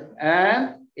 Yeah.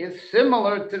 And it's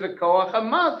similar to the koach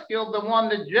HaMaskil, the one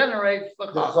that generates the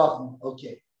Chokhmah.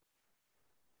 Okay.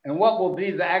 And what will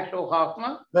be the actual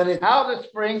Chokhmah? How the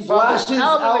spring flashes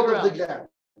out of of the ground.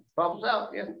 Bubbles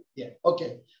out, yeah. Yeah,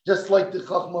 okay. Just like the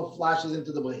Chokhmah flashes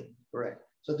into the brain. Correct.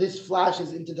 So this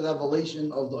flashes into the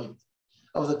revelation of the oit,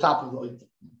 of the top of the oit.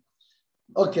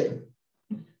 Okay.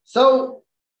 So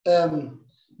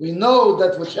we know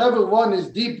that whichever one is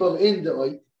deeper in the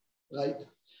oit, right?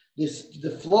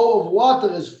 The flow of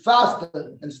water is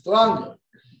faster and stronger,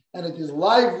 and it is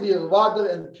livelier water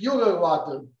and purer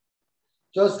water.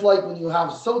 Just like when you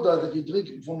have soda that you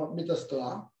drink from a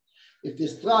straw. If the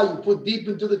straw you put deep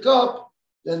into the cup,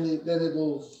 then it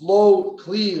will flow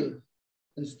clear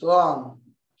and strong.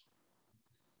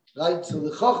 Right? So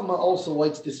the Chokhmah also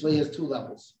works this way, has two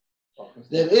levels.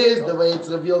 There is the way it's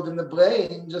revealed in the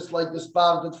brain, just like the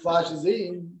spark that flashes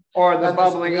in, or the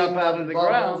bubbling up out of the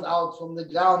ground, out from the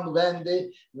ground when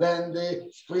the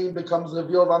spring becomes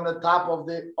revealed on the top of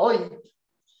the oit.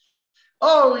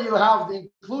 Or you have the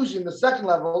inclusion. The second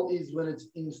level is when it's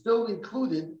still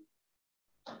included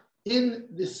in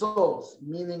the source,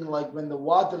 meaning like when the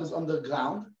water is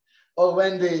underground, or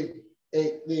when the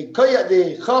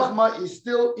Chokhmah is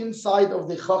still inside of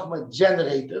the Chokhmah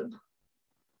generator.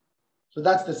 So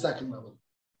that's the second level.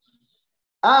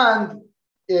 And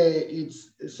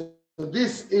this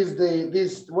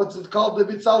is what's it called, the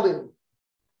Bitzalim.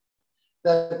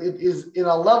 That it is in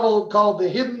a level called the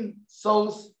hidden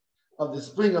source of the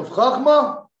spring of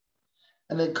Chokhmah,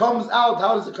 and it comes out.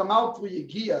 How does it come out? Through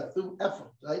Yegiya, through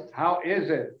effort, right? How is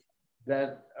it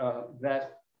that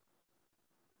that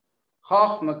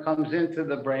Chokhmah comes into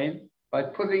the brain? By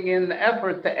putting in the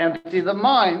effort to empty the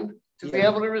mind to be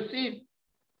able to receive.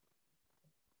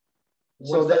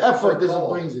 So the effort is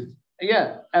what brings it.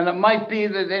 Yeah, and it might be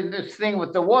that in this thing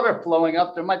with the water flowing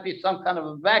up, there might be some kind of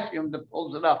a vacuum that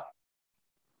pulls it up.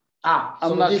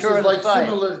 I'm not this sure is like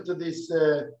similar to this,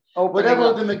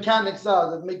 whatever the mechanics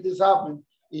are that make this happen.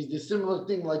 is the similar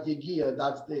thing like Yegia.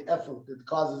 That's the effort that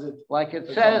causes it. Like it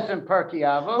says in Pirkei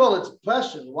Avos. Well, it's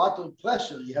pressure. Water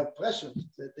pressure. You have pressure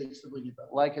that takes to bring it up.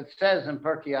 Like it says in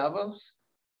Pirkei Avos.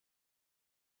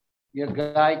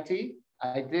 Yagaiti,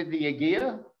 I did the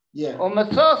Yegia. Yeah.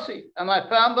 Umatzasi, and I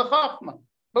found the Chachma.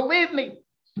 Believe me.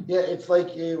 Yeah, it's like,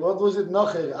 what was it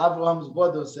Nocher, Abraham's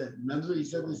brother said. Remember, he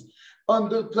said this,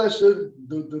 under pressure,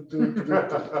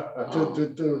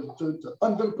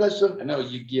 under pressure. I know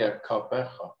you get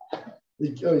kapecha.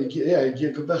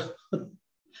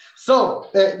 So,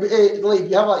 Leif,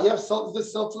 you have salt,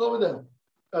 this seltzer over there?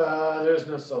 There's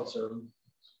no seltzer.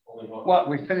 Only one. What,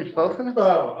 we finished both of them?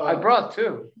 I brought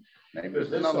two. Maybe There's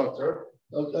there's no another.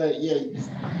 seltzer. Yeah,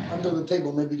 under the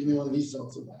table, maybe give me one of these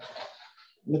seltzer.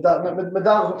 Mit darf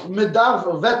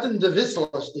wetten de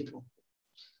Wissler-Stickel.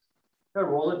 Can I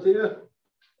roll it to you?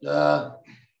 Yes.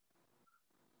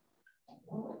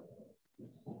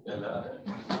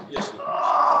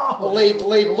 Leif,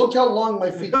 look how long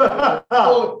my feet are.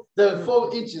 They're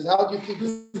 4 inches. How do you think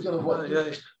this is going to work?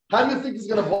 How do you think it's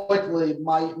going to work, Leif?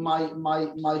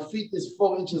 My feet is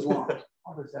 4 inches long.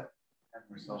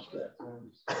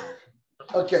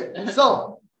 Okay,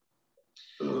 so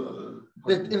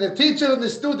in the teacher and the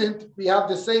student, we have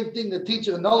the same thing. The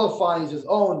teacher nullifies his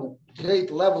own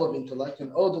great level of intellect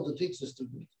in order to teach the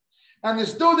student. And the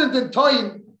student in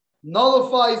turn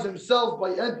nullifies himself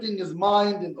by emptying his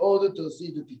mind in order to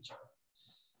receive the teacher.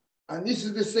 And this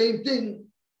is the same thing.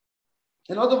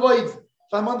 In other words,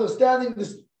 if I'm understanding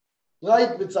this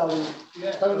right, Bitzali,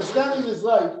 if I'm understanding this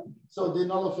right, so the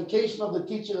nullification of the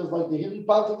teacher is like the hidden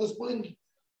part of the spring?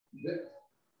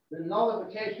 The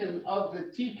nullification of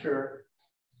the teacher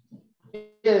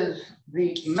is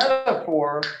the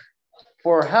metaphor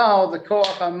for how the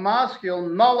Koach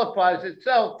HaMaskil nullifies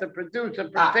itself to produce a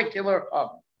particular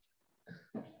hub.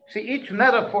 See, each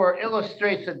metaphor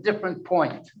illustrates a different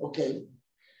point. Okay.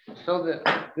 So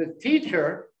the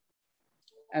teacher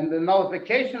and the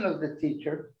nullification of the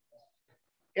teacher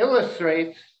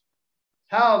illustrates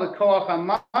how the Koach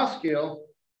HaMaskil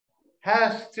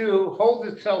has to hold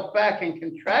itself back and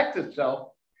contract itself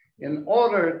in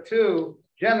order to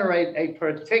generate a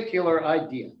particular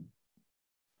idea.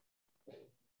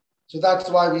 So that's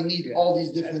why we need all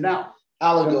these different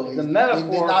allegories. The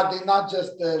metaphor, they're not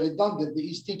just redundant. They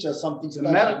each teach us something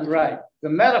special. Right. The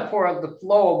metaphor of the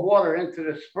flow of water into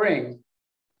the spring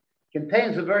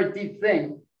contains a very deep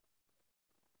thing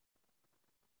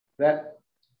that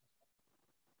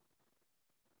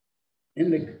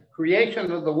in the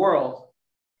creation of the world,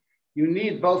 you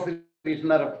need both of these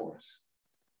metaphors.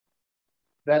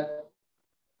 That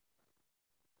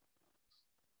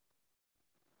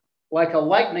like a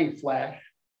lightning flash,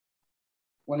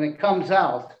 when it comes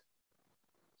out,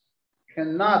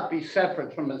 cannot be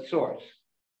separate from its source.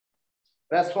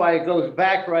 That's why it goes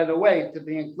back right away to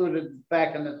be included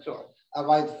back in its source. I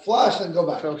might flash and go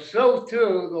back. So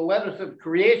too, the letters of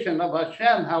creation of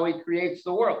Hashem, how he creates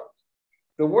the world.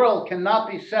 The world cannot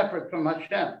be separate from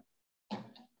Hashem.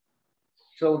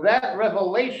 So that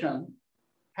revelation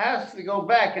has to go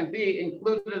back and be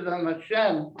included in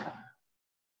Hashem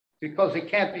because it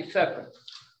can't be separate.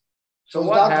 So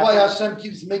that's why Hashem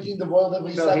keeps making the world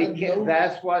every second.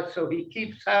 That's why, so he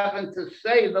keeps having to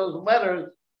say those letters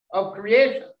of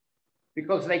creation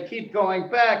because they keep going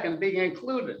back and being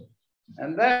included.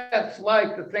 And that's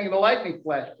like the thing of the lightning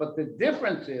flash. But the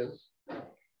difference is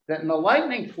that in the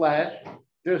lightning flash,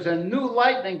 there's a new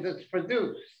lightning that's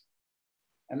produced.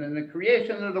 And in the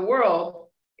creation of the world,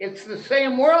 it's the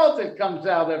same world that comes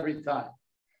out every time.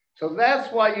 So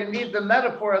that's why you need the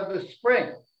metaphor of the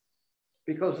spring,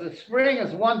 because the spring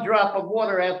is one drop of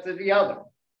water after the other.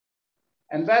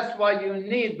 And that's why you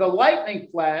need the lightning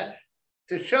flash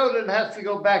to show that it has to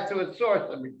go back to its source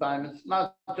every time. It's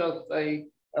not just a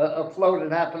flow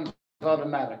that happens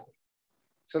automatically.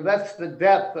 So that's the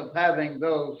depth of having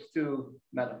those two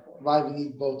metaphors. Why we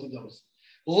need both of those.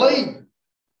 Leib,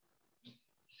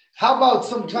 how about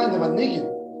some kind of a niggin?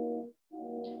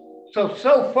 So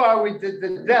far we did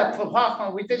the depth of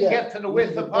Chachma. We didn't get to the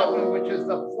width of Chachma, which is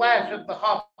the flash of the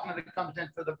Chachma that comes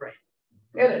into the brain.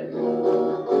 Hit it.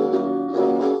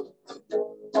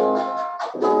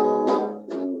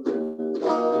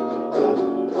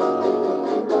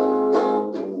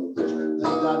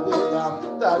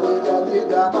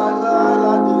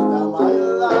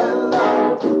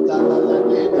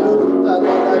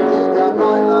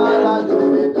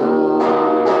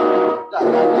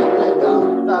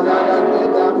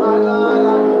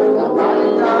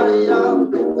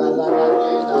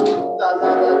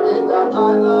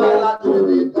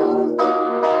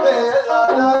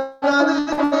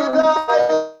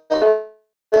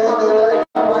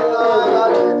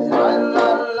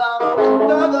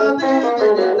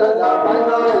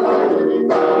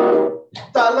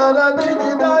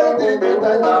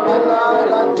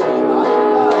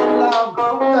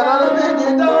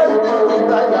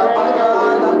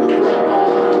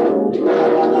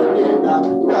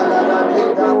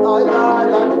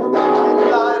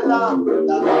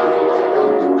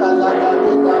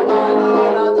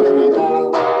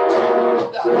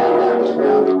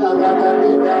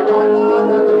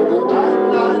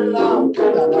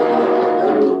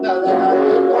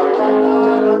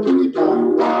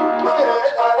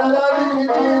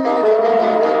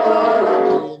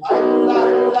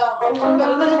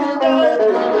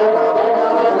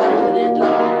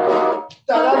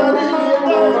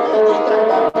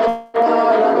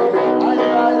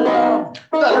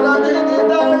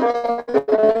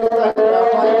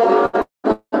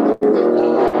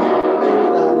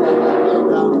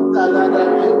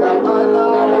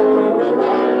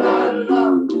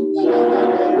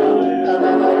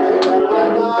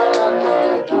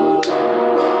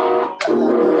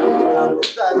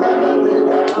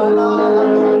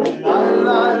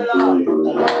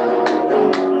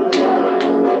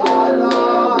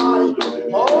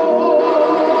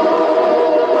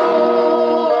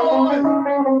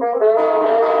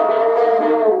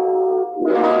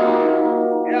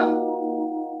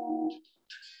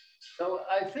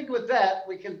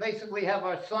 Basically have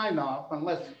our sign off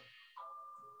unless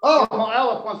Oh,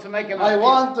 wants to make an I appeal.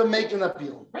 want to make an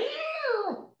appeal.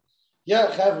 Yeah,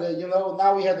 Chavre, you know,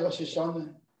 now we had Rosh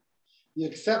Hashanah. You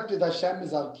accepted Hashem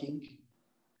as our king.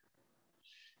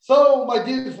 So, my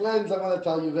dear friends, I'm going to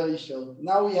tell you very short.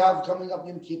 Now we have coming up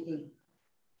Yom Kippur.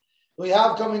 We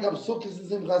have coming up Sukkot and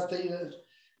Simchas Torah.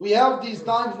 We have these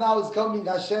times now is coming.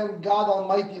 Hashem, God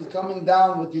Almighty, is coming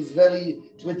down with his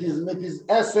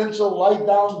essential light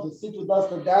down to sit with us,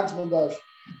 to dance with us,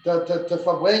 to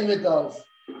verbring with us.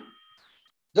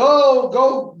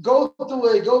 Go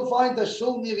find a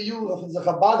shul near you, or there's a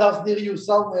Chabad house near you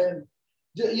somewhere.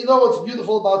 You know what's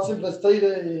beautiful about Simchas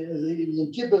Torah,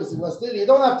 Yom Kippur, Simchas Torah? You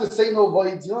don't have to say no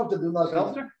voids. You don't have to do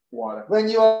nothing. Water. When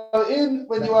you go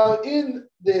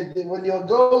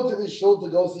to the shul to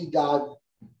go see God,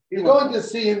 you're going to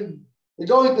see him. You're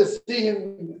going to see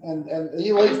him, and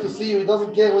he likes to see you. He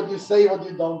doesn't care what you say, what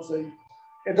you don't say.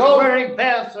 If you're wearing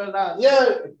pants or not.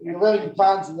 Yeah, you're wearing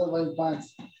pants and not wearing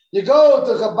pants. You go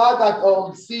to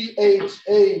Chabad.org,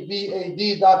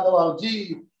 CHABAD.org.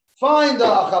 Find a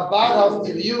Chabad house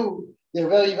near you. They're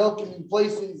very welcoming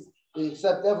places. They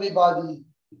accept everybody.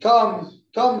 Come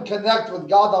connect with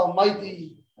God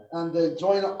Almighty, and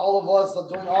join all of us.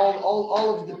 Join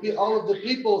all of the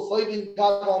people serving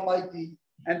God Almighty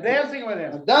and dancing with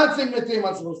Him. And dancing with Him.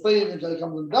 As we're saying, He comes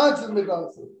and dancing with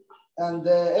us. And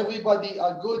everybody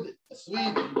a good,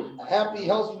 sweet, happy,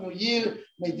 healthy New Year.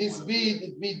 May this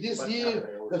be this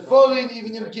year the following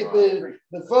even Yom Kippur,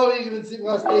 the following even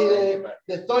Simchas Torah,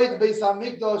 the third Beis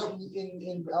Hamikdash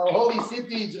in our holy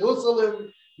city,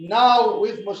 Jerusalem. Now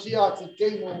with Moshiach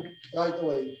Tzidkenu right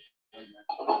away.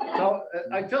 So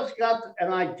I just got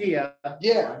an idea.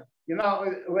 Yeah. You know,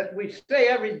 we say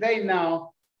every day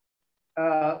now,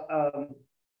 Avinu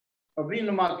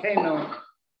Malkeinu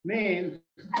means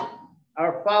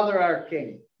our Father, our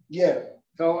King. Yeah.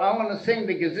 So I want to sing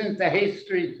the Gezintahait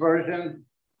Street version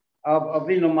of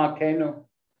Avinu Malkeinu.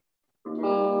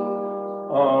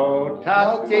 Oh,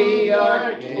 Tati,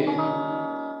 our King,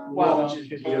 why don't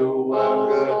you do a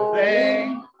good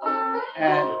thing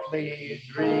and please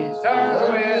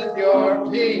return with your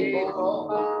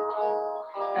people?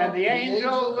 And the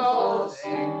angels all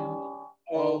sing,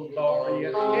 oh,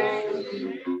 glorious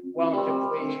King, won't you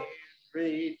please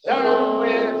return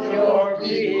with your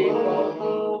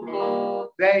people?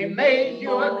 They made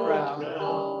you a crown,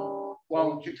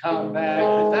 won't you come back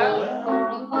with that?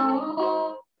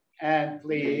 And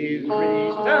please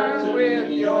return with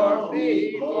your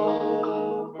people.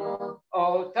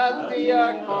 Oh, Tati,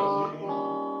 our King,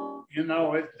 you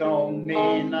know it don't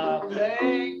mean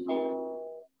nothing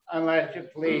unless you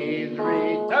please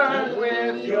return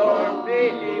with your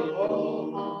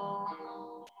people.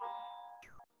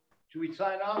 Should we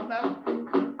sign off now?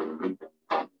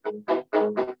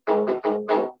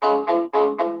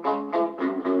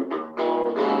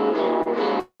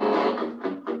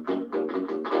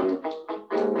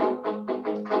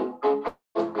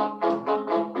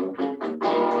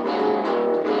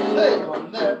 Say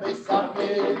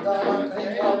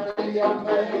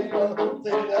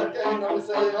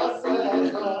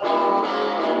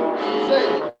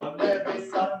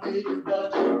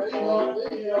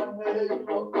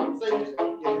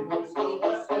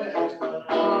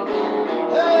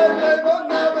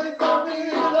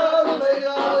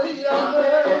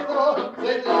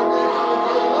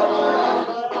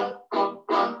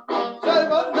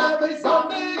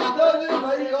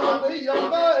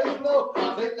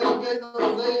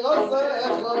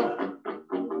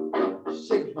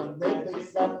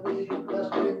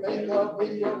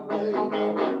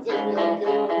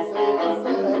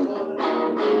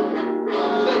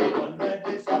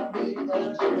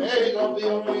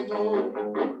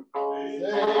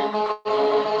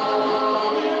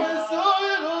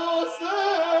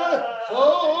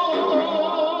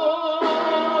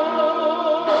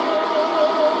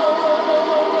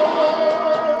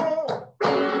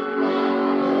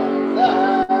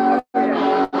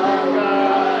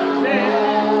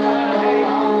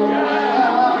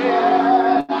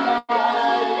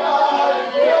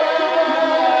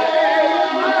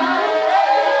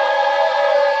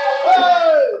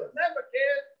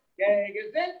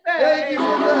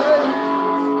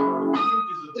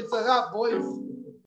It's a wrap, boys.